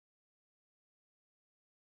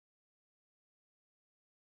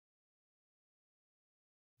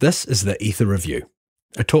This is the Ether Review,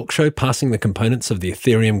 a talk show passing the components of the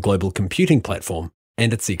Ethereum global computing platform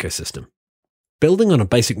and its ecosystem. Building on a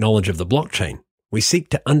basic knowledge of the blockchain, we seek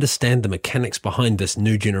to understand the mechanics behind this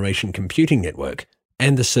new generation computing network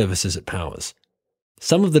and the services it powers.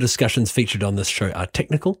 Some of the discussions featured on this show are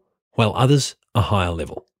technical, while others are higher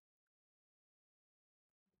level.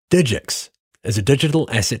 Digix is a digital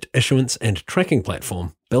asset issuance and tracking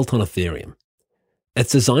platform built on Ethereum.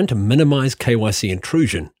 It's designed to minimize KYC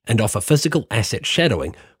intrusion and offer physical asset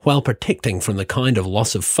shadowing while protecting from the kind of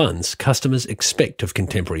loss of funds customers expect of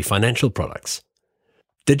contemporary financial products.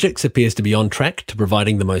 Digix appears to be on track to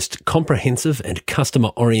providing the most comprehensive and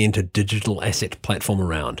customer-oriented digital asset platform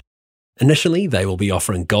around. Initially, they will be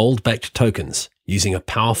offering gold-backed tokens using a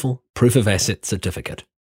powerful proof-of-asset certificate.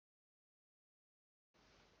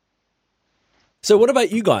 So what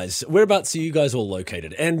about you guys? Whereabouts are you guys all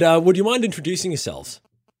located? And would you mind introducing yourselves?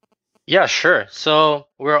 Yeah, sure. So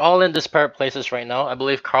we're all in disparate places right now. I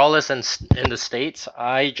believe Carl is in the States.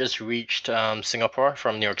 I just reached Singapore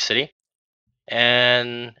from New York City.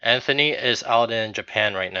 And Anthony is out in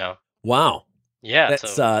Japan right now. Wow. Yeah,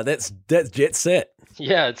 that's jet set.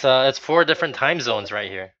 Yeah, it's 4 different time zones right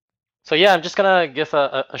here. So yeah, I'm just gonna give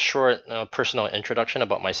a short personal introduction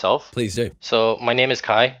about myself. Please do. So my name is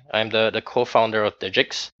Kai. I'm the co-founder of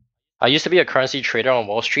Digix. I used to be a currency trader on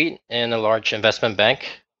Wall Street in a large investment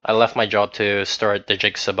bank. I left my job to start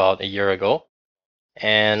Digix about a year ago,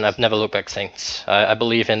 and I've never looked back since. I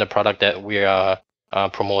believe in the product that we are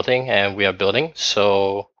promoting and we are building.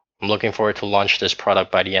 So I'm looking forward to launch this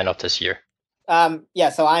product by the end of this year.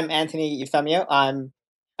 So I'm Anthony Euphemio.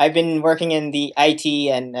 I've been working in the IT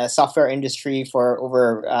and software industry for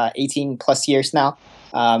over 18 plus years now.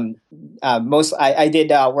 I did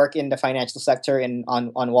work in the financial sector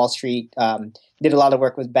on Wall Street. Did a lot of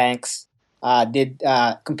work with banks. Did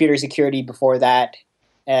computer security before that,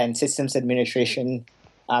 and systems administration.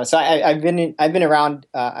 So I've been around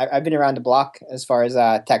the block as far as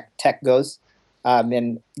tech goes,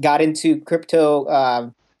 and got into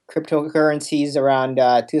cryptocurrencies around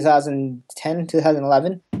 2010,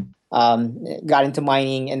 2011. Got into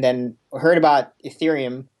mining, and then heard about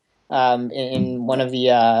Ethereum in one of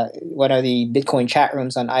the Bitcoin chat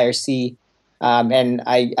rooms on IRC, and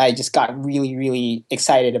I just got really, really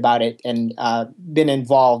excited about it, and been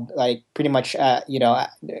involved like pretty much around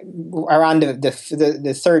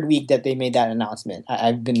the third week that they made that announcement.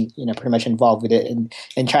 I've been pretty much involved with it and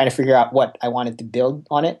trying to figure out what I wanted to build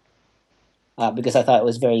on it, because I thought it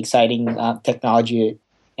was very exciting technology,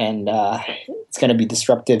 and it's going to be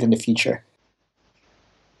disruptive in the future.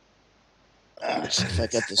 Let's see if I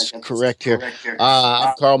got this correct here.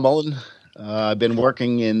 I'm Carl Mullen. I've been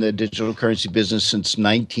working in the digital currency business since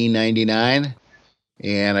 1999,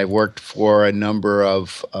 and I've worked for a number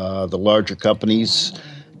of the larger companies.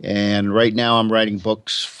 And right now I'm writing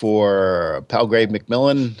books for Palgrave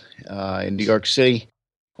Macmillan in New York City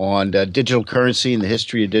on digital currency and the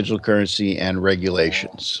history of digital currency and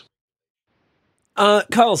regulations.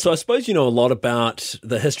 Carl, so I suppose you know a lot about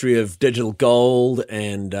the history of digital gold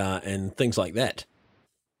and things like that.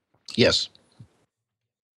 Yes.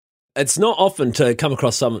 It's not often to come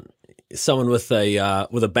across someone with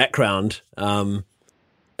a background in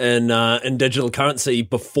digital currency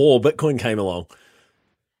before Bitcoin came along.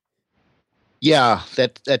 Yeah,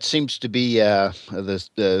 that seems to be the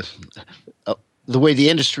way the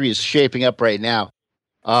industry is shaping up right now.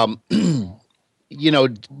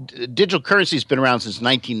 Digital currency has been around since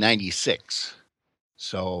 1996.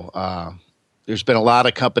 So there's been a lot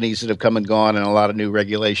of companies that have come and gone, and a lot of new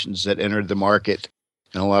regulations that entered the market,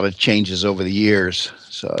 and a lot of changes over the years.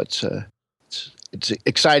 So it's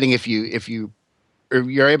exciting if you're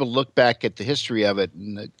able to look back at the history of it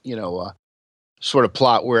and sort of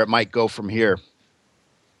plot where it might go from here.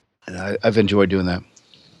 And I've enjoyed doing that.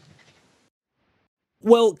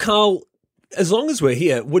 Well, Carl, as long as we're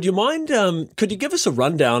here, would you mind, could you give us a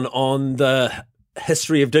rundown on the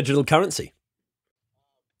history of digital currency?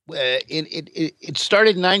 It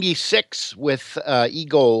started in 96 with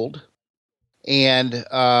eGold, and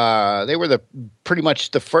they were pretty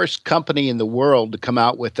much the first company in the world to come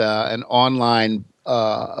out with an online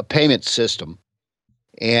payment system,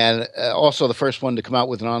 and also the first one to come out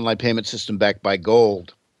with an online payment system backed by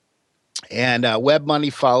gold. And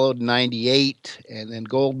WebMoney followed in 98, and then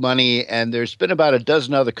Gold Money, and there's been about a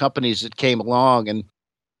dozen other companies that came along, and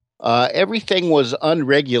everything was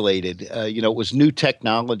unregulated. It was new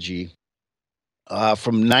technology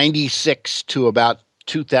from 96 to about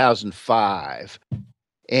 2005.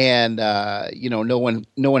 And no one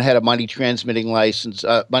had a money transmitter license.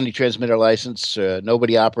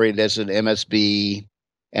 Nobody operated as an MSB.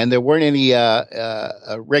 and there weren't any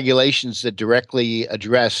regulations that directly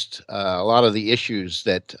addressed a lot of the issues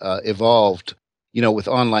that evolved, with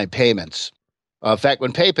online payments. In fact,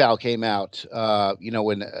 when PayPal came out,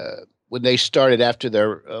 when they started after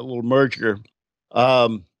their little merger,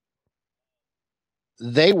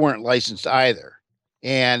 they weren't licensed either,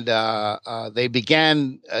 and they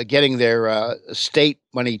began getting their state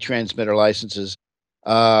money transmitter licenses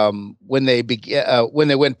when they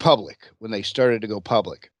went public, when they started to go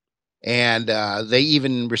public, and they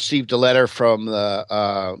even received a letter from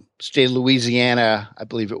the state of Louisiana, I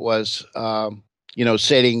believe it was,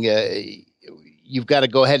 saying you've got to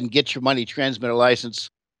go ahead and get your money transmitter license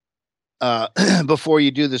before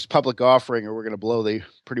you do this public offering, or we're going to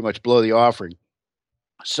pretty much blow the offering.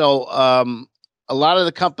 So a lot of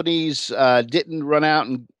the companies didn't run out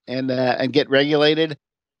and get regulated.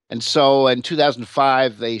 And so in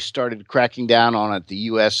 2005, they started cracking down on it. The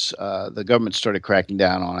U.S., the government started cracking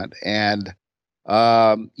down on it. And,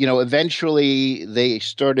 eventually they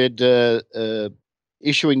started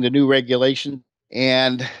issuing the new regulation.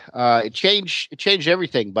 And it changed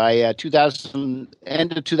everything. By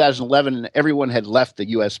end of 2011, everyone had left the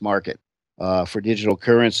U.S. market for digital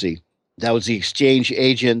currency. That was the exchange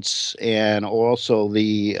agents and also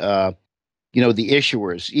the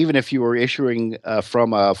issuers. Even if you were issuing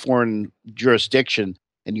from a foreign jurisdiction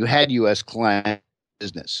and you had U.S. client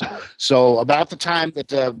business. So about the time that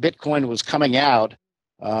Bitcoin was coming out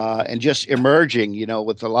and just emerging,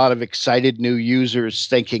 with a lot of excited new users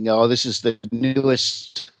thinking, oh, this is the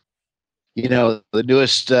newest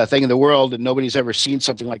thing in the world and nobody's ever seen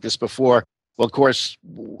something like this before. Well, of course,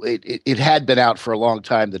 it had been out for a long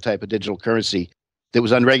time, the type of digital currency that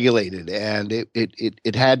was unregulated, and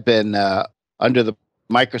it had been under the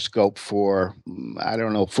microscope for,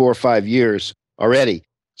 4 or 5 years already.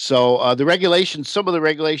 So some of the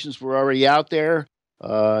regulations were already out there.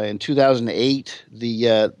 In 2008,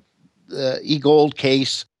 the eGold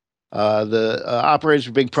case, the operators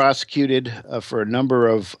were being prosecuted for a number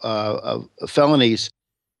of felonies,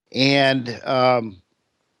 and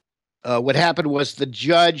what happened was the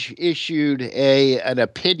judge issued an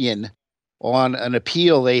opinion on an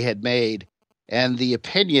appeal they had made, and the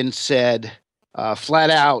opinion said flat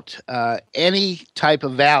out, any type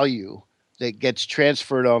of value that gets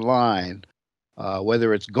transferred online,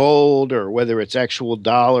 whether it's gold or whether it's actual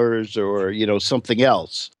dollars or something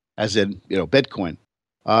else, as in Bitcoin.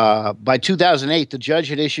 By 2008, the judge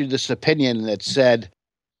had issued this opinion that said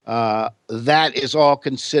that is all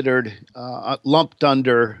considered lumped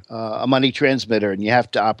under a money transmitter, and you have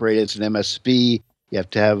to operate as an MSB. You have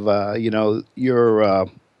to have your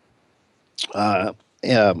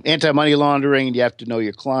anti-money laundering. You have to know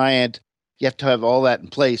your client. You have to have all that in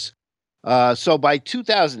place. So by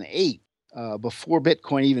 2008, before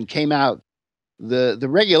Bitcoin even came out, the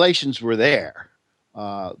regulations were there,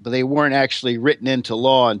 but they weren't actually written into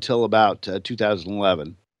law until about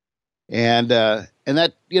 2011. And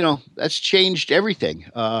that, that's changed everything.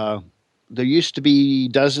 There used to be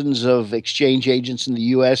dozens of exchange agents in the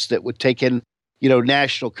U.S. that would take in,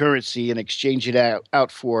 national currency and exchange it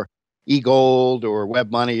out for eGold or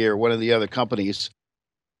WebMoney or one of the other companies.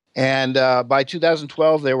 And by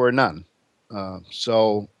 2012, there were none.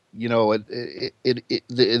 So the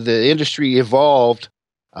industry evolved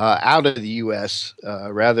out of the U.S.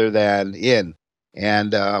 Rather than in.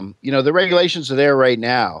 And the regulations are there right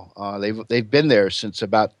now. They've been there since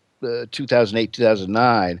about 2008,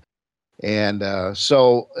 2009, and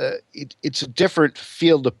so it's a different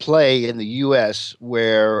field to play in the U.S.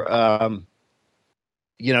 where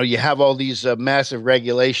you have all these massive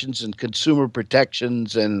regulations and consumer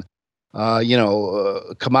protections and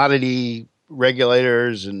commodity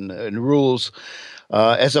regulators and rules,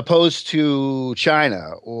 as opposed to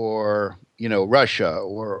China or Russia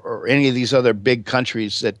or any of these other big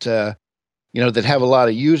countries that that have a lot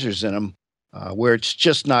of users in them, where it's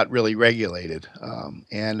just not really regulated.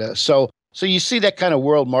 So you see that kind of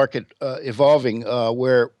world market evolving,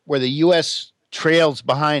 where the U.S. trails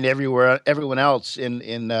behind everyone else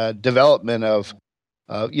in development of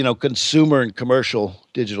consumer and commercial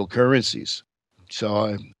digital currencies. So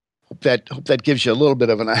I hope that gives you a little bit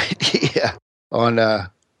of an idea on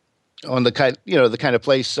the kind of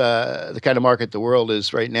place, the kind of market the world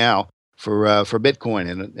is right now for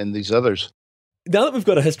Bitcoin and these others. Now that we've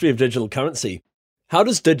got a history of digital currency, how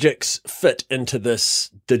does Digix fit into this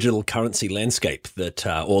digital currency landscape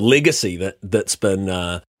or legacy that's been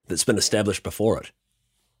established before it?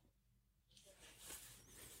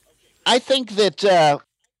 I think that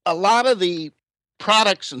a lot of the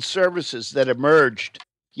products and services that emerged,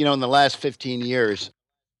 in the last 15 years,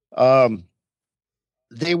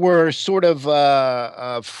 they were sort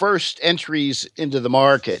of first entries into the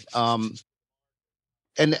market.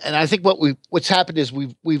 And I think what's happened is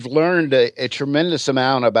we've learned a tremendous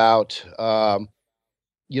amount about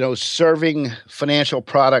serving financial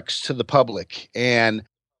products to the public, and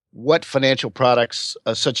what financial products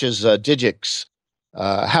such as Digix,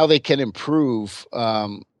 how they can improve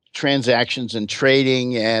transactions and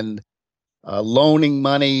trading and loaning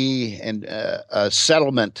money and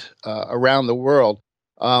settlement around the world.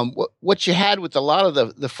 What you had with a lot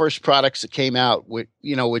of the first products that came out,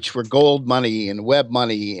 which were gold money and web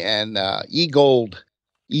money and e-gold,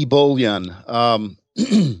 e-bullion.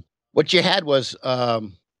 What you had was a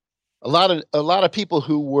lot of people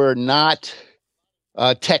who were not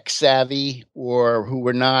tech savvy, or who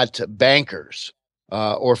were not bankers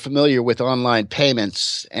or familiar with online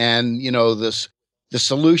payments, and the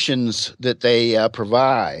solutions that they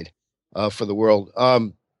provide for the world.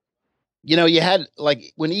 You had,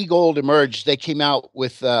 like, when eGold emerged, they came out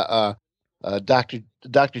with Dr.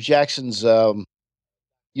 Jackson's,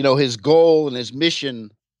 his goal and his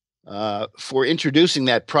mission for introducing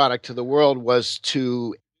that product to the world was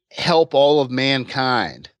to help all of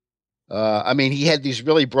mankind. He had these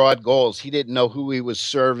really broad goals. He didn't know who he was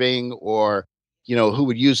serving, or who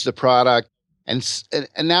would use the product. And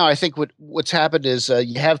now I think what's happened is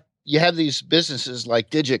you have these businesses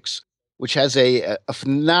like Digix, which has a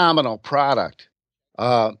phenomenal product,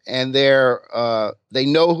 and they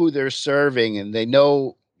know who they're serving, and they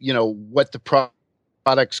know what the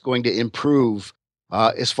product's going to improve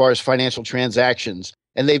as far as financial transactions,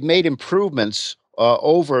 and they've made improvements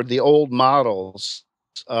over the old models,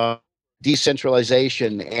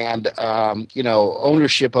 decentralization and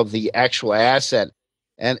ownership of the actual asset,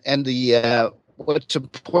 and the what's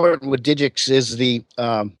important with Digix is the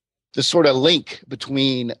sort of link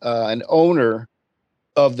between an owner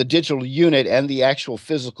of the digital unit and the actual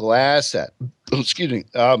physical asset. Excuse me.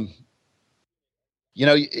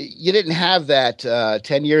 You didn't have that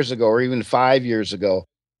 10 years ago, or even 5 years ago.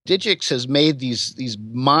 Digix has made these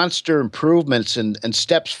monster improvements and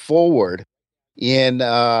steps forward in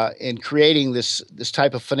creating this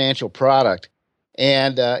type of financial product,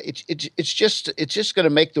 and it's just going to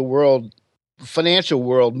make the financial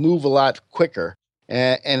world move a lot quicker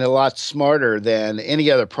and a lot smarter than any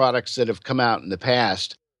other products that have come out in the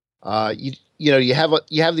past. You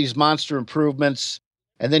have these monster improvements,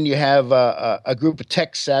 and then you have a group of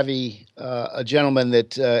tech savvy gentlemen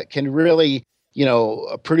that can really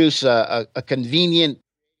produce a convenient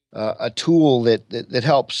a tool that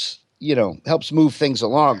helps move things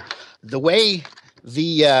along. The way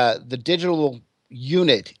the digital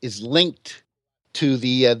unit is linked to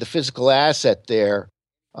the physical asset there,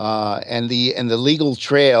 and the legal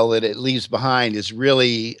trail that it leaves behind is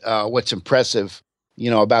really what's impressive,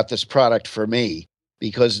 about this product for me,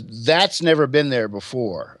 because that's never been there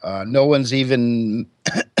before. No one's even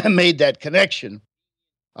made that connection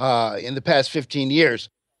in the past 15 years.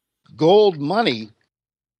 Gold money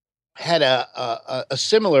had a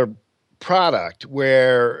similar product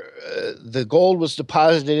where the gold was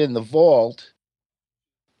deposited in the vault,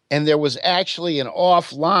 and there was actually an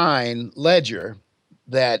offline ledger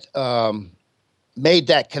that made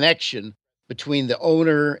that connection between the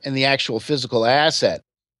owner and the actual physical asset.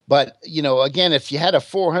 But again, if you had a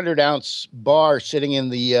 400-ounce bar sitting in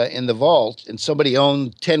the vault, and somebody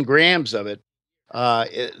owned 10 grams of it,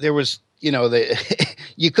 there was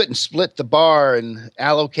you couldn't split the bar and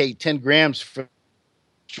allocate 10 grams for.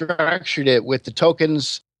 Structured it with the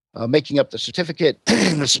tokens making up the certificate,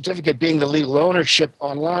 the certificate being the legal ownership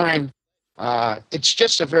online. It's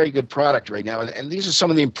just a very good product right now. And these are some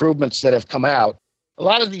of the improvements that have come out. A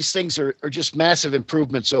lot of these things are just massive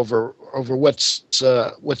improvements over what's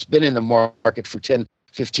been in the market for 10,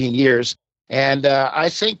 15 years. And I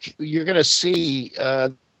think you're going to see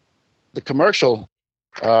the commercial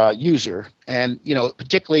user, and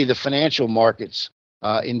particularly the financial markets,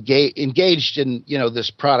 engaged in this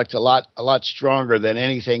product a lot stronger than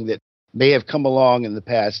anything that may have come along in the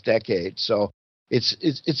past decade. So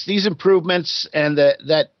it's these improvements, and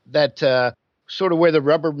that sort of where the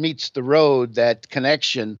rubber meets the road, that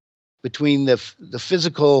connection between the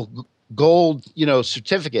physical gold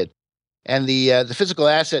certificate and the physical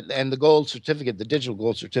asset, and the gold certificate, the digital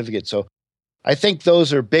gold certificate. So I think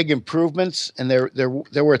those are big improvements, and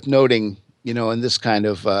they're worth noting, in this kind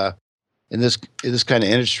of in this kind of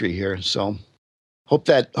industry here. So hope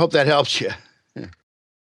that helps you.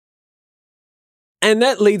 And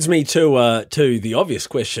that leads me to the obvious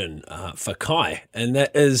question for Kai, and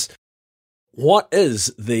that is, what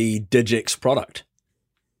is the Digix product?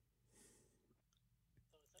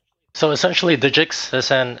 So essentially, Digix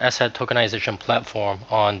is an asset tokenization platform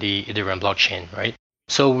on the Ethereum blockchain, right?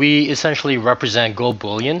 So we essentially represent gold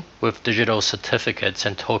bullion with digital certificates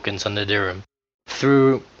and tokens on Ethereum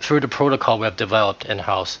through the protocol we have developed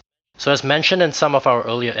in-house. So as mentioned in some of our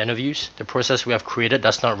earlier interviews, the process we have created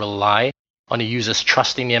does not rely on the users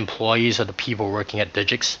trusting the employees or the people working at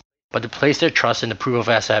Digix, but to place their trust in the proof of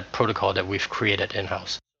asset protocol that we've created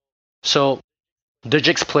in-house. So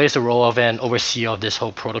Digix plays the role of an overseer of this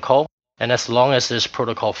whole protocol, and as long as this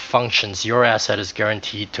protocol functions, your asset is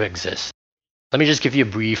guaranteed to exist. Let me just give you a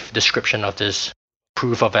brief description of this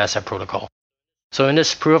proof of asset protocol. So in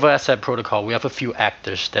this proof of asset protocol, we have a few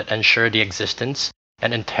actors that ensure the existence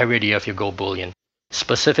and integrity of your gold bullion.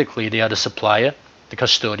 Specifically, they are the supplier, the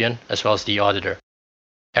custodian, as well as the auditor.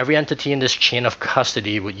 Every entity in this chain of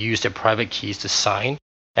custody would use their private keys to sign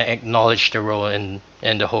and acknowledge their role in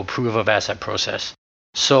the whole proof of asset process.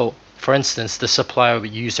 So, for instance, the supplier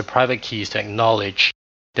would use the private keys to acknowledge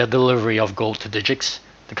the delivery of gold to Digix.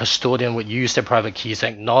 The custodian would use their private keys to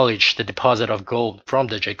acknowledge the deposit of gold from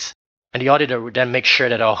Digix, and the auditor would then make sure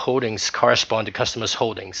that our holdings correspond to customers'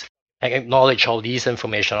 holdings and acknowledge all these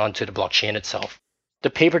information onto the blockchain itself. The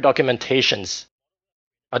paper documentations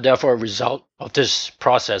are therefore a result of this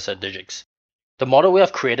process at Digix. The model we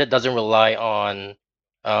have created doesn't rely on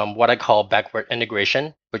what I call backward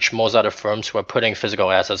integration, which most other firms who are putting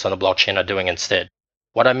physical assets on the blockchain are doing instead.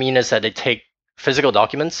 What I mean is that they take physical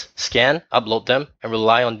documents, scan, upload them, and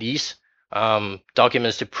rely on these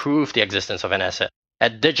documents to prove the existence of an asset.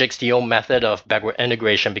 At Digix, the old method of backward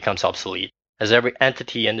integration becomes obsolete, as every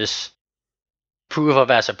entity in this proof of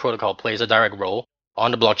asset protocol plays a direct role on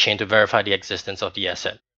the blockchain to verify the existence of the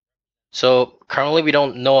asset. So currently, we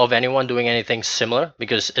don't know of anyone doing anything similar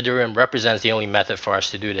because Ethereum represents the only method for us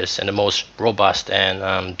to do this in the most robust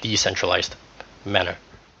and decentralized manner.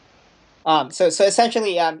 So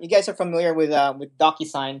essentially, you guys are familiar with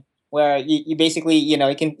DocuSign, where you basically you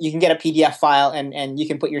can get a PDF file and you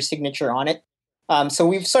can put your signature on it. So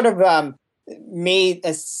we've sort of made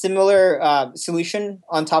a similar solution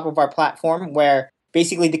on top of our platform, where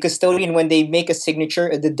basically the custodian, when they make a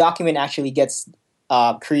signature, the document actually gets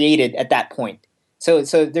created at that point. So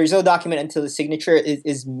there's no document until the signature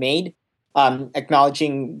is made,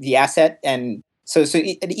 acknowledging the asset, and so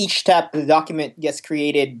at each step the document gets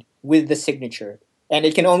created with the signature, and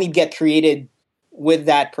it can only get created with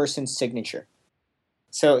that person's signature.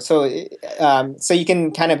 So you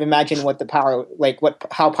can kind of imagine what the power,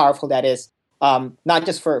 how powerful that is, not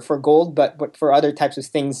just for gold, but for other types of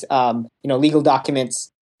things, legal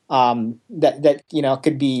documents that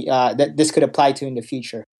could be that this could apply to in the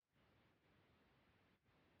future.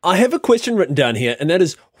 I have a question written down here, and that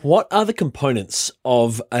is, what are the components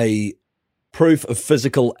of a proof of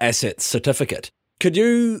physical assets certificate? Could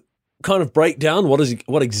you kind of break down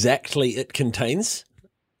what exactly it contains?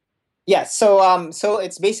 Yeah, so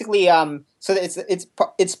it's basically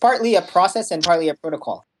it's partly a process and partly a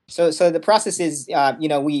protocol. So the process is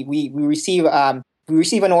we receive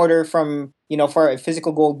an order from for a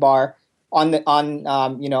physical gold bar on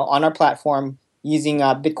our platform using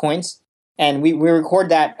Bitcoins, and we record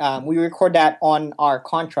that on our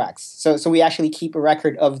contracts. So we actually keep a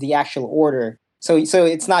record of the actual order. So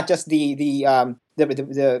it's not just the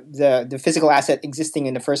physical asset existing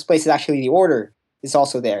in the first place. It's actually the order is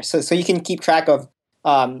also there. So you can keep track of.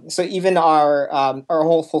 So even our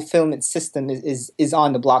whole fulfillment system is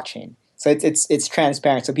on the blockchain. So it's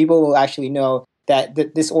transparent. So people will actually know that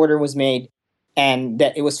this order was made, and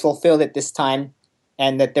that it was fulfilled at this time,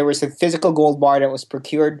 and that there was a physical gold bar that was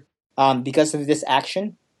procured because of this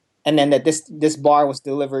action, and then that this bar was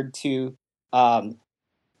delivered to the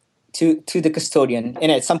custodian.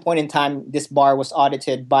 And at some point in time, this bar was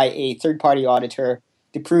audited by a third-party auditor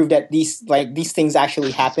to prove that these things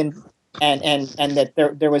actually happened, and that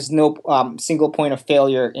there was no single point of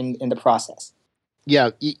failure in the process. Yeah,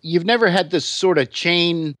 you've never had this sort of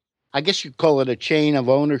chain, I guess you'd call it a chain of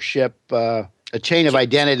ownership, a chain of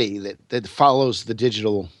identity that follows the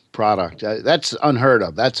digital product. That's unheard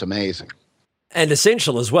of. That's amazing. And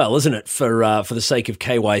essential as well, isn't it, for the sake of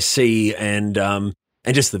KYC and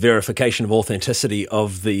just the verification of authenticity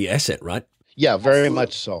of the asset, right? Yeah, very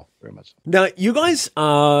much so. Very much so. Now, you guys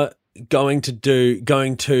are going to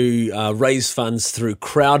raise funds through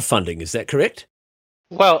crowdfunding. Is that correct?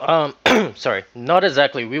 Well, sorry, not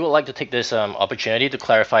exactly. We would like to take this opportunity to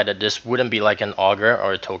clarify that this wouldn't be like an auger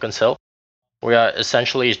or a token sale. We are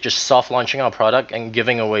essentially just soft launching our product and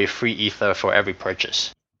giving away free ether for every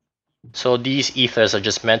purchase. So these ethers are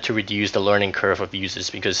just meant to reduce the learning curve of users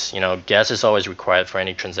because, gas is always required for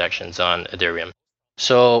any transactions on Ethereum.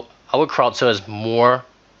 So our crowd sale is more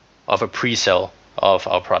of a pre-sale of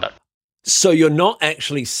our product. So you're not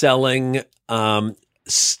actually selling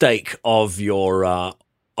stake of your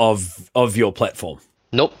of your platform.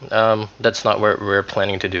 Nope, that's not what we're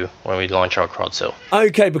planning to do when we launch our crowd sale.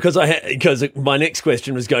 Okay, because my next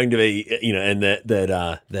question was going to be, and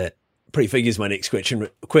that prefigures my next question,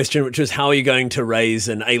 which is how are you going to raise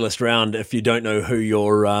an A-list round if you don't know who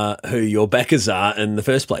your backers are in the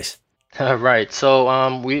first place? Right.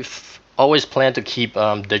 So we've always planned to keep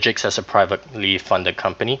Digix as a privately funded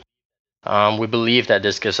company. We believe that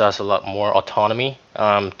this gives us a lot more autonomy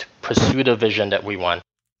to pursue the vision that we want.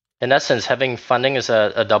 In that sense, having funding is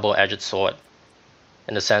a double-edged sword,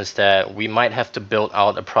 in the sense that we might have to build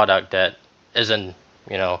out a product that isn't,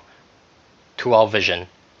 to our vision,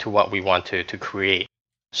 to what we want to create.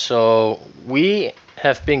 So we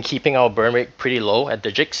have been keeping our burn rate pretty low at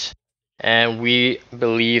Digix, and we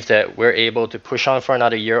believe that we're able to push on for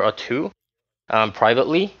another year or two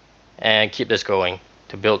privately and keep this going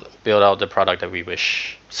to build out the product that we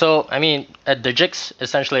wish. So, I mean, at Digix,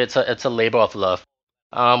 essentially, it's a labor of love.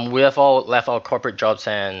 We have all left our corporate jobs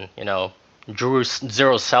and, drew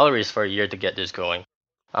zero salaries for a year to get this going.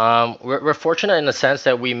 We're fortunate in the sense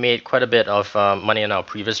that we made quite a bit of money in our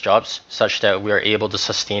previous jobs, such that we are able to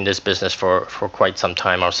sustain this business for quite some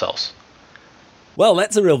time ourselves. Well,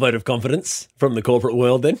 that's a real vote of confidence from the corporate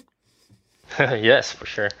world then. Yes, for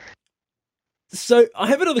sure. So I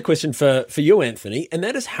have another question for you, Anthony, and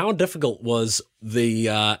that is how difficult was the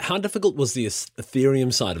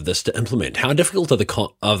Ethereum side of this to implement? How difficult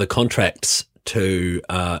are the contracts to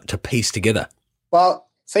piece together? Well,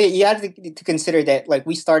 so you have to consider that like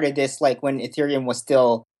we started this like when Ethereum was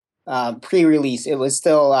still pre-release. It was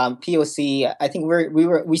still POC. I think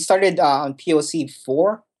we started on POC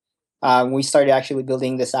 4. We started actually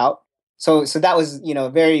building this out. So that was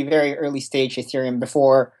very very early stage Ethereum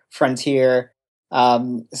before Frontier.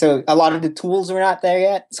 So a lot of the tools were not there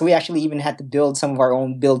yet. So we actually even had to build some of our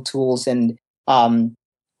own build tools, and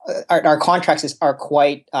our contracts are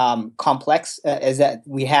quite complex, as that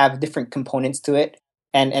we have different components to it,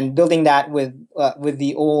 and building that with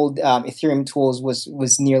the old Ethereum tools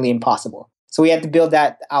was nearly impossible. So we had to build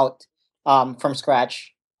that out from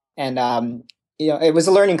scratch, and it was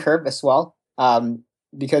a learning curve as well,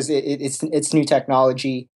 because it's new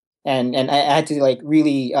technology. And I had to like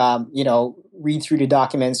really read through the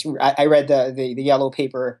documents. I read the yellow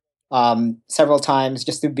paper several times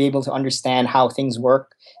just to be able to understand how things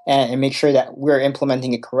work and make sure that we're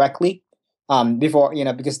implementing it correctly. Before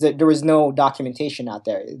because there was no documentation out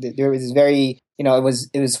there. There was very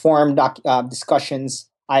it was forum discussions,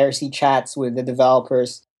 IRC chats with the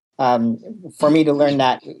developers. For me to learn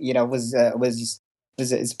that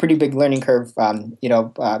it's a pretty big learning curve, and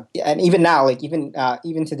even now, like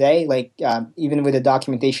even today, like even with the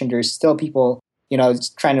documentation, there's still people,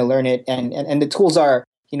 trying to learn it, and the tools are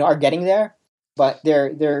getting there, but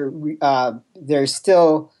there's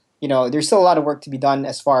still there's still a lot of work to be done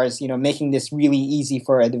as far as making this really easy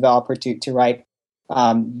for a developer to write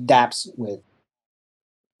dApps with.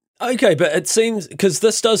 Okay, but it seems, because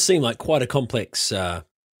this does seem like quite a complex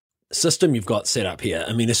system you've got set up here.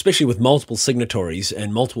 I mean, especially with multiple signatories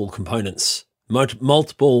and multiple components,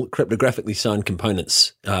 multiple cryptographically signed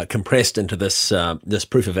components compressed into this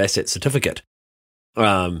proof of asset certificate.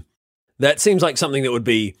 That seems like something that would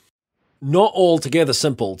be not altogether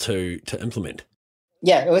simple to implement.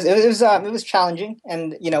 Yeah, it was challenging,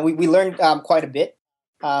 and we learned quite a bit,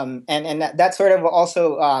 and that sort of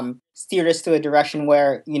also steered us to a direction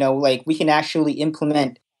where like we can actually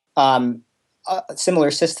implement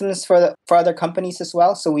similar systems for other companies as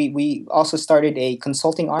well. So we also started a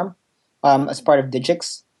consulting arm as part of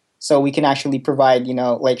Digix, so we can actually provide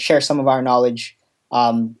like share some of our knowledge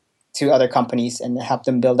to other companies and help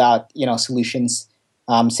them build out solutions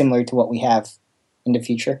similar to what we have in the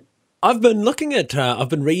future. I've been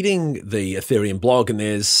reading the Ethereum blog, and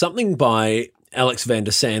there's something by Alex van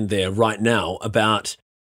der Sande there right now about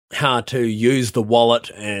how to use the wallet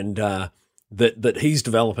and that he's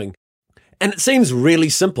developing. And it seems really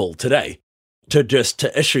simple today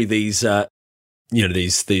to issue these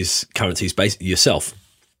these currencies yourself.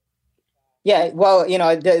 Yeah, well,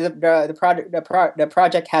 the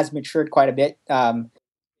project has matured quite a bit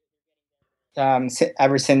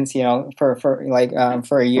ever since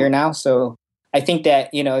for a year now. So I think that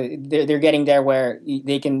they're getting there where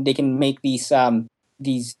they can make these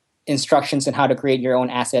instructions on how to create your own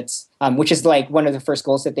assets, which is like one of the first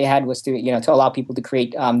goals that they had was to to allow people to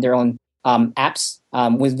create their own apps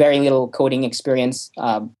with very little coding experience.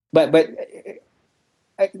 But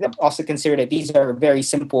I also consider that these are very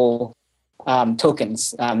simple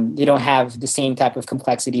tokens. They don't have the same type of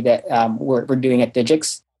complexity that we're doing at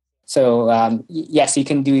Digix. So yes, you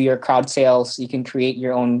can do your crowd sales, you can create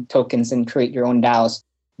your own tokens and create your own DAOs.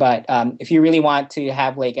 But if you really want to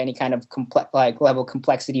have like any kind of level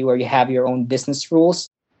complexity where you have your own business rules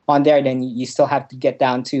on there, then you still have to get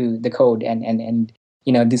down to the code and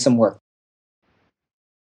do some work.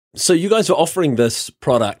 So you guys are offering this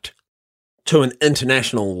product to an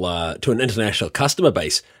international customer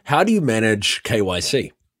base. How do you manage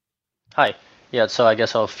KYC? Hi. Yeah, so I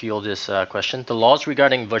guess I'll field this question. The laws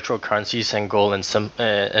regarding virtual currencies and gold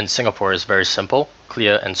in Singapore is very simple,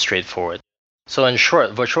 clear, and straightforward. So in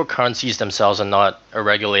short, virtual currencies themselves are not a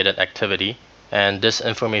regulated activity, and this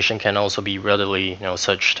information can also be readily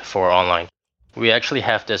searched for online. We actually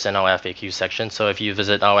have this in our FAQ section, so if you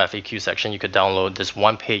visit our FAQ section, you could download this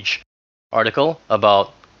one-page article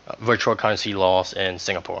about virtual currency laws in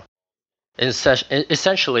Singapore.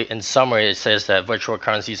 Essentially, in summary, it says that virtual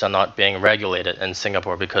currencies are not being regulated in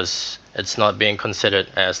Singapore because it's not being considered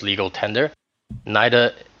as legal tender,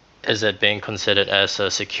 neither is it being considered as a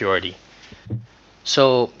security.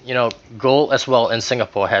 So, gold as well in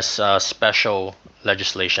Singapore has special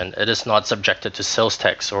legislation. It is not subjected to sales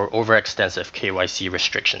tax or overextensive KYC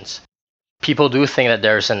restrictions. People do think that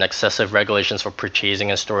there's an excessive regulations for purchasing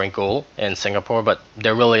and storing gold in Singapore, but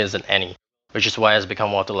there really isn't any, which is why it's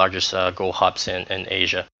become one of the largest gold hubs in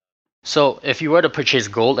Asia. So if you were to purchase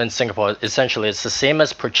gold in Singapore, essentially it's the same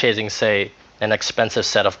as purchasing, say, an expensive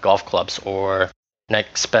set of golf clubs or an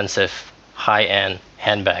expensive high-end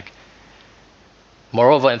handbag.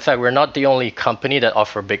 Moreover, in fact, we're not the only company that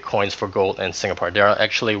offer Bitcoins for gold in Singapore. There are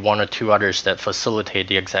actually one or two others that facilitate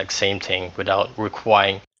the exact same thing without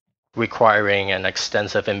requiring an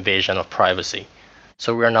extensive invasion of privacy.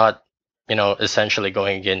 So we're not, essentially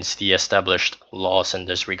going against the established laws in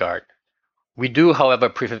this regard. We do, however,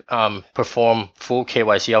 perform full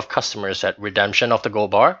KYC of customers at redemption of the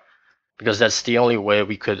gold bar, because that's the only way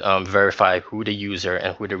we could verify who the user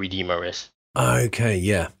and who the redeemer is. Okay,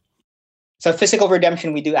 yeah. So physical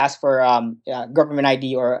redemption, we do ask for government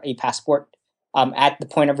ID or a passport at the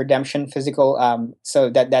point of redemption, physical. So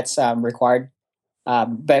that's required.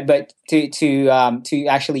 But to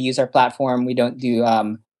actually use our platform, we don't do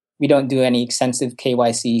any extensive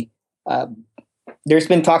KYC. There's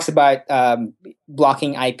been talks about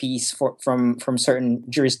blocking IPs from certain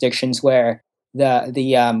jurisdictions where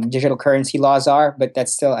the digital currency laws are, but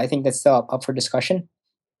I think that's still up for discussion.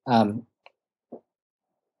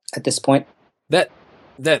 At this point, that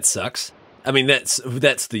sucks. I mean, that's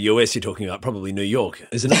the US you're talking about, probably New York,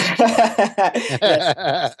 isn't it?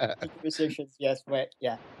 Yes, restrictions. Yes, but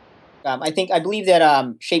yeah. I believe that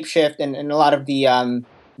Shapeshift and a lot of the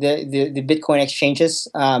Bitcoin exchanges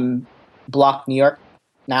block New York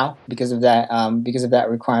now because of that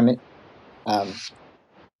requirement.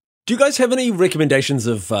 Do you guys have any recommendations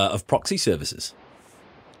of proxy services?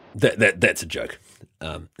 That's a joke.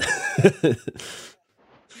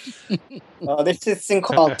 Oh, there's this thing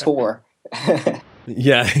called Tor.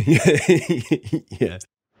 Yeah.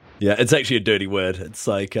 It's actually a dirty word. It's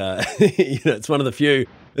like it's one of the few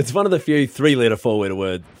 3-letter, 4-letter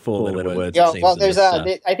words. Yeah, well, there's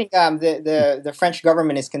I think the French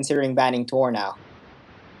government is considering banning Tor now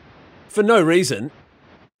for no reason.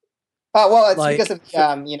 Well, it's because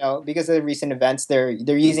of because of the recent events. They're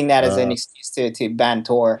using that as an excuse to ban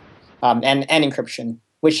Tor and encryption.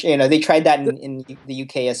 Which they tried that in the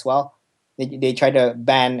UK as well. They tried to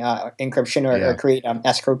ban encryption or create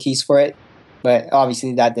escrow keys for it, but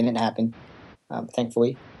obviously that didn't happen,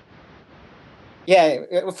 thankfully. Yeah,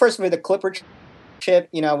 first with the Clipper chip,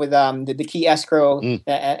 with the key escrow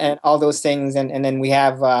and all those things, and then we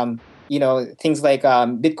have things like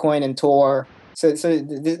Bitcoin and Tor. So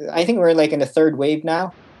I think we're like in the third wave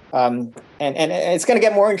now. And it's going to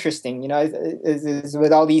get more interesting, is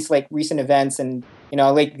with all these like recent events and,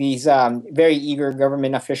 like these very eager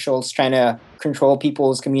government officials trying to control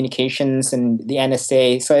people's communications and the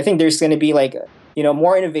NSA. So I think there's going to be like,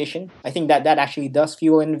 more innovation. I think that actually does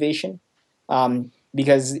fuel innovation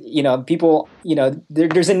because, people,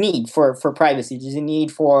 there's a need for privacy. There's a need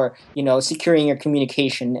for, securing your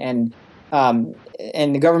communication and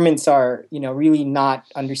the governments are, really not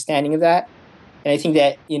understanding of that. And I think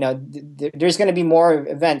that there's going to be more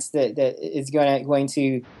events that is going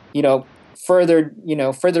to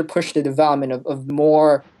further push the development of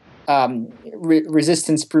more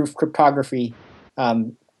resistance-proof cryptography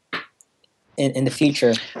in the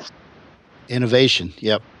future. Innovation.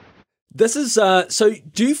 Yep. This is so.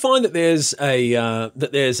 Do you find that there's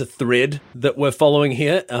a thread that we're following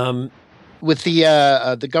here with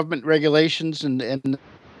the government regulations and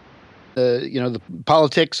the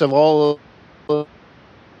politics of all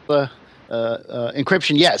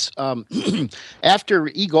encryption, yes. After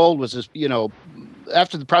eGold was,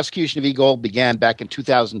 after the prosecution of eGold began back in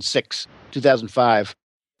 2006, 2005,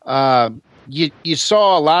 you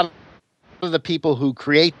saw a lot of the people who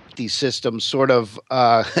create these systems sort of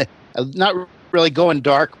not really going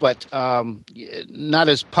dark, but not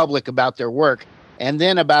as public about their work. And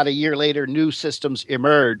then about a year later, new systems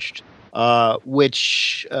emerged,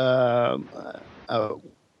 which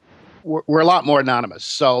were a lot more anonymous.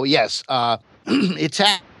 So yes, it's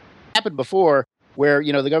happened before where,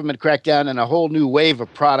 the government cracked down and a whole new wave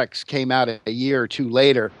of products came out a year or two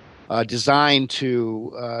later, designed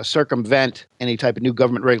to circumvent any type of new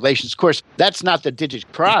government regulations. Of course, that's not the Digix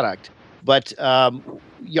product, but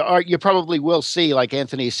you probably will see, like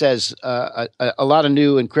Anthony says, a lot of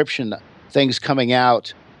new encryption things coming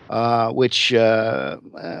out, which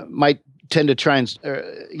might tend to try and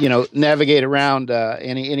navigate around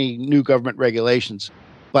any new government regulations.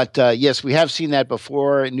 But yes, we have seen that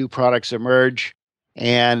before. New products emerge,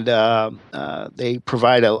 and they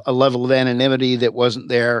provide a level of anonymity that wasn't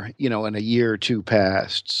there, in a year or two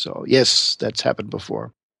past. So yes, that's happened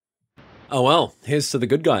before. Oh well, here's to the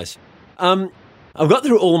good guys. I've got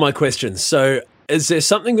through all of my questions. So is there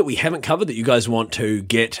something that we haven't covered that you guys want to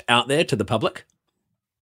get out there to the public?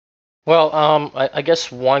 Well, I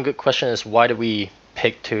guess one good question is, why did we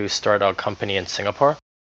pick to start our company in Singapore?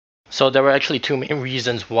 So there were actually two main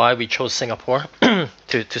reasons why we chose Singapore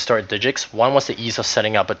to start Digix. One was the ease of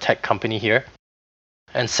setting up a tech company here.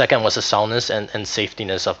 And second was the soundness and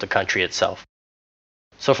safetiness of the country itself.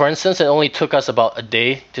 So for instance, it only took us about a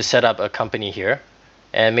day to set up a company here,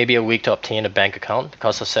 and maybe a week to obtain a bank account. The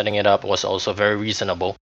cost of setting it up was also very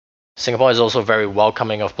reasonable. Singapore is also very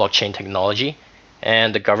welcoming of blockchain technology,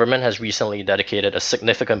 and the government has recently dedicated a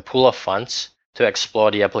significant pool of funds to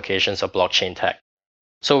explore the applications of blockchain tech.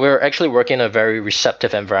 So we're actually working in a very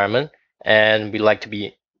receptive environment, and we like to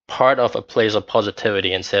be part of a place of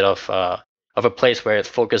positivity instead of a place where it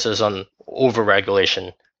focuses on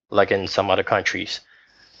over-regulation, like in some other countries.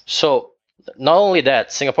 So not only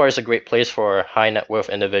that, Singapore is a great place for high net worth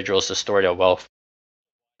individuals to store their wealth.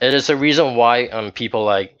 It is a reason why people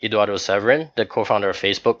like Eduardo Severin, the co-founder of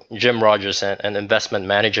Facebook, Jim Rogers, an investment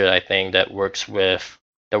manager, I think, that worked with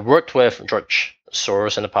George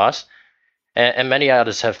Soros in the past, and many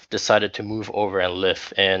others have decided to move over and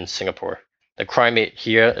live in Singapore. The crime rate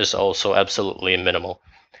here is also absolutely minimal.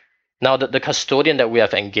 Now, the custodian that we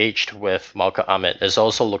have engaged with, Malka Ahmed, is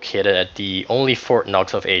also located at the only Fort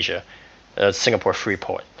Knox of Asia, Singapore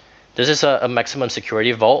Freeport. This is a maximum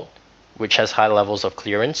security vault, which has high levels of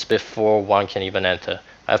clearance before one can even enter.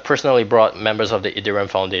 I've personally brought members of the Ethereum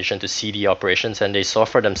Foundation to see the operations, and they saw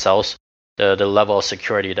for themselves the level of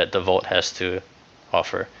security that the vault has to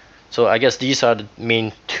offer. So I guess these are the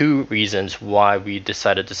main two reasons why we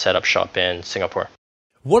decided to set up shop in Singapore.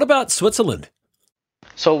 What about Switzerland?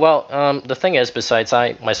 So, well, the thing is, besides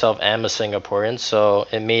I myself am a Singaporean, so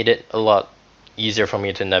it made it a lot easier for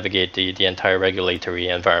me to navigate the entire regulatory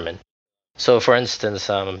environment. So, for instance,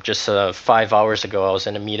 just 5 hours ago, I was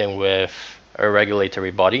in a meeting with a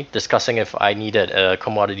regulatory body discussing if I needed a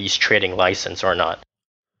commodities trading license or not.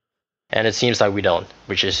 And it seems like we don't,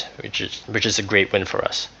 which is a great win for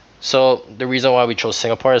us. So the reason why we chose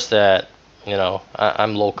Singapore is that,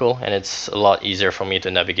 I'm local, and it's a lot easier for me to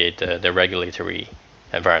navigate the regulatory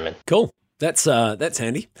environment. Cool. That's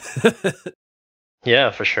handy.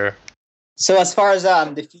 Yeah, for sure. So as far as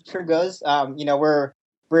the future goes, we're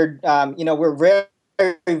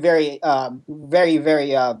very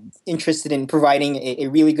interested in providing a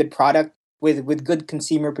really good product with good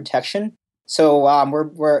consumer protection. So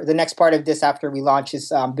we're the next part of this after we launch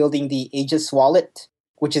is building the Aegis wallet,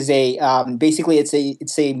 which is basically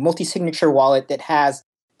it's a multi-signature wallet that has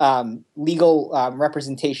legal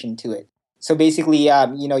representation to it. So basically,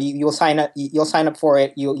 you'll sign up for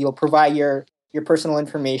it. You'll provide your personal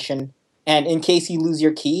information, and in case you lose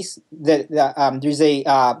your keys, there's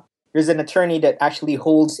an attorney that actually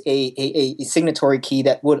holds a signatory key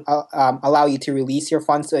that would allow you to release your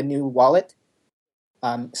funds to a new wallet.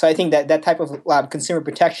 So I think that type of consumer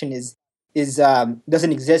protection is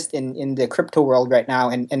doesn't exist in the crypto world right now,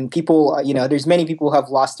 and people, there's many people who have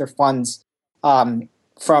lost their funds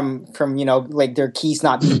from like their keys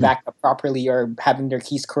not being backed up properly or having their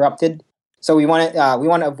keys corrupted. So we want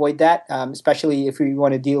to avoid that, especially if we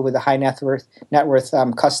want to deal with the high net worth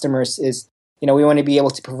customers. Is we want to be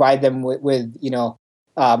able to provide them with a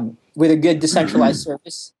good decentralized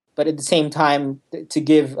service, but at the same time to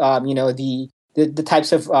give the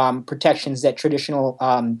types of protections that traditional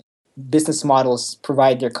business models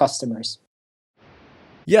provide their customers.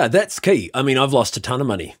 Yeah, that's key. I mean, I've lost a ton of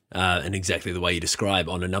money in exactly the way you describe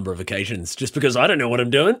on a number of occasions, just because I don't know what I'm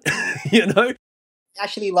doing. You know,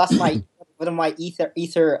 Actually lost my one of my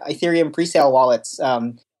Ethereum presale wallets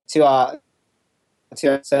so I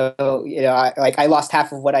lost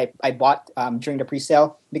half of what I bought during the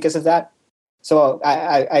presale because of that. So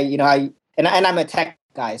and I'm a tech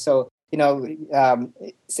guy, so if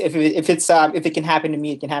it can happen to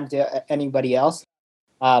me, it can happen to anybody else.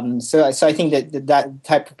 So I think that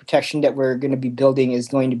type of protection that we're going to be building is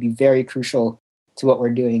going to be very crucial to what we're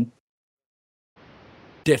doing.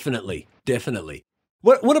 Definitely.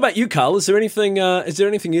 What about you, Carl? Is there anything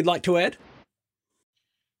you'd like to add?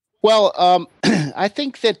 Well, I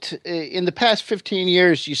think that in the past 15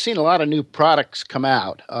 years, you've seen a lot of new products come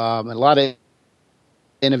out, and a lot of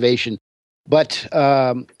innovation, but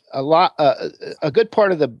a good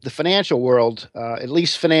part of the financial world, at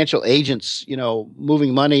least financial agents,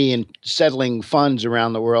 moving money and settling funds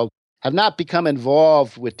around the world, have not become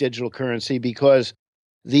involved with digital currency because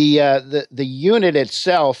the unit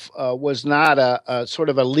itself was not a sort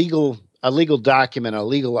of a legal document, a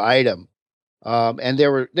legal item. And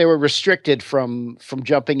they were restricted from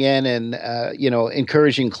jumping in and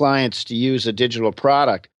encouraging clients to use a digital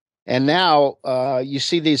product. And now you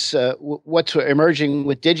see these. What's emerging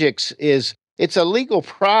with Digix is it's a legal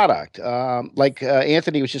product. Like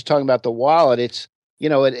Anthony was just talking about the wallet. It's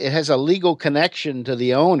it has a legal connection to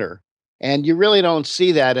the owner, and you really don't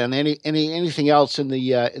see that in anything else in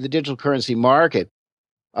the digital currency market.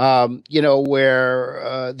 Where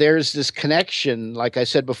there's this connection, like I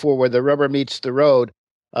said before, where the rubber meets the road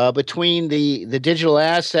between the digital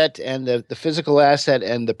asset and the physical asset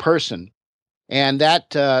and the person. And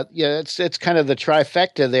that, it's kind of the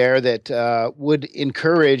trifecta there that would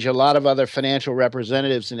encourage a lot of other financial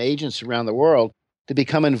representatives and agents around the world to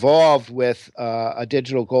become involved with a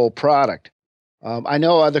digital gold product. I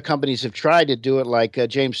know other companies have tried to do it, like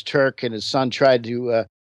James Turk and his son tried to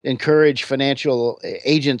encourage financial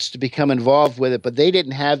agents to become involved with it, but they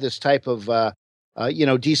didn't have this type of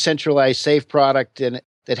decentralized safe product and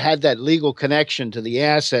that had that legal connection to the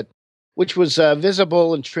asset, which was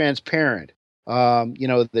visible and transparent.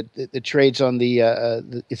 That trades on the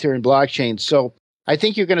Ethereum blockchain. So I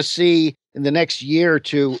think you're going to see in the next year or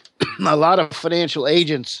two a lot of financial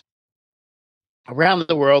agents around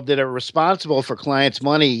the world that are responsible for clients'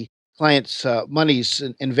 monies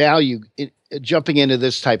and value jumping into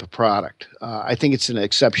this type of product. I think it's an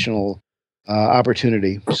exceptional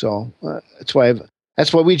opportunity. So that's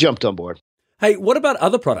why we jumped on board. Hey, what about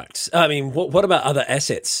other products? I mean, what about other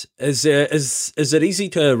assets? Is it easy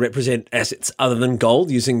to represent assets other than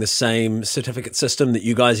gold using the same certificate system that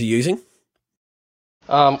you guys are using?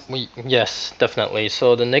 Yes, definitely.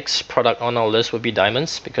 So the next product on our list would be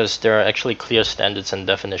diamonds, because there are actually clear standards and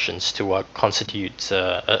definitions to what constitutes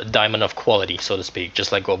a diamond of quality, so to speak,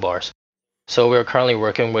 just like gold bars. So we're currently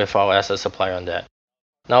working with our asset supplier on that.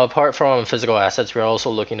 Now, apart from physical assets, we're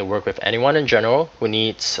also looking to work with anyone in general who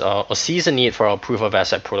needs or sees a need for our proof of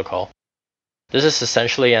asset protocol. This is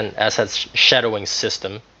essentially an asset shadowing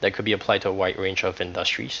system that could be applied to a wide range of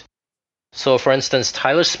industries. So, for instance,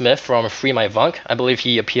 Tyler Smith from Free My Vunk, I believe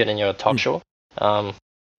he appeared in your talk show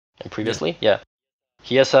previously. Yeah.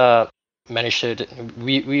 He has managed to,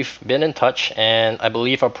 we've been in touch, and I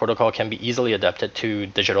believe our protocol can be easily adapted to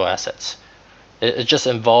digital assets. It just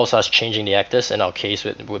involves us changing the actors. In our case,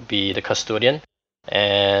 it would be the custodian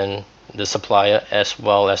and the supplier, as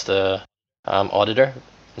well as the auditor.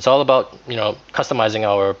 It's all about customizing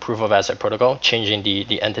our proof of asset protocol, changing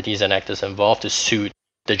the entities and actors involved to suit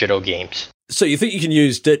digital games. So you think you can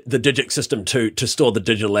use the Digix system to store the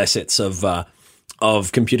digital assets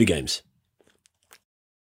of computer games?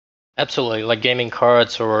 Absolutely, like gaming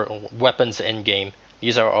cards or weapons in game.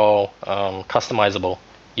 These are all customizable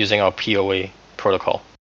using our POA protocol.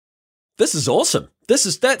 This is awesome.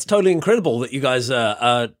 That's totally incredible that you guys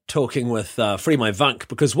are talking with Free My Vunk,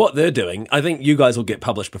 because what they're doing, I think you guys will get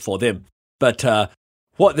published before them, but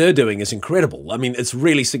what they're doing is incredible. I mean, it's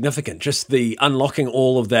really significant. Just the unlocking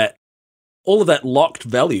all of that locked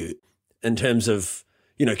value in terms of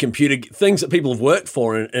computer things that people have worked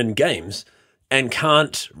for in games and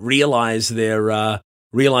can't realize the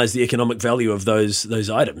economic value of those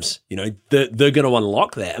items. They're going to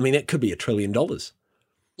unlock that. I mean, it could be $1 trillion.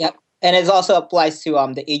 Yep, and it also applies to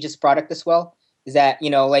the Aegis product as well. Is that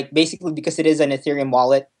basically because it is an Ethereum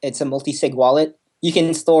wallet, it's a multi-sig wallet. You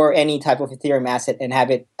can store any type of Ethereum asset and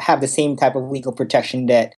have the same type of legal protection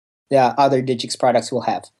that the other Digix products will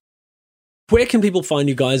have. Where can people find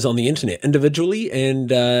you guys on the internet individually,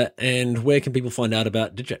 and where can people find out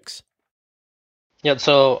about Digix? Yeah,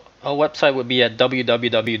 so our website would be at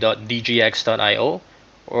www.dgx.io,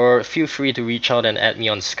 or feel free to reach out and add me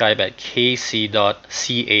on Skype at kc.chng.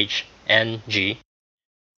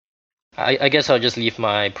 I guess I'll just leave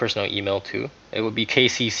my personal email too. It would be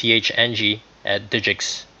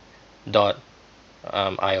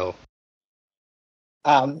kcchng@digix.io.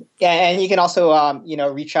 Yeah, and you can also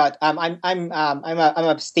reach out. I'm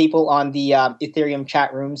a staple on the Ethereum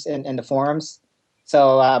chat rooms and the forums.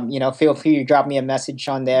 So feel free to drop me a message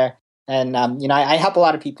on there. And I help a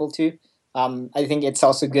lot of people too. I think it's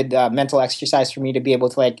also good mental exercise for me to be able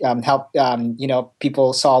to help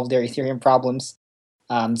people solve their Ethereum problems.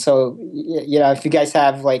 So if you guys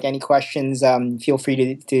have any questions, feel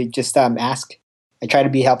free to just ask. I try to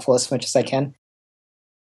be helpful as much as I can.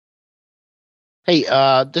 Hey,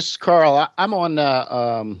 this is Carl. I'm on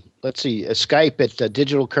Skype at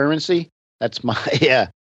Digital Currency. That's my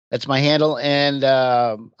that's my handle, and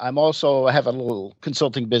I have a little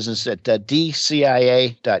consulting business at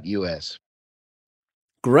dcia.us.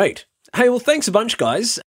 Great. Hey, well, thanks a bunch,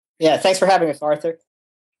 guys. Yeah, thanks for having us, Arthur.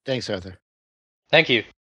 Thanks, Arthur. Thank you.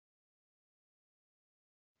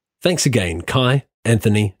 Thanks again, Kai,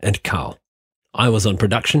 Anthony, and Carl. I was on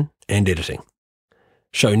production and editing.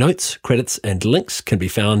 Show notes, credits, and links can be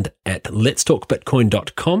found at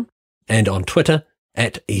letstalkbitcoin.com and on Twitter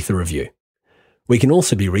at EtherReview. We can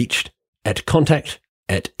also be reached at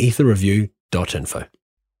contact@etherreview.info.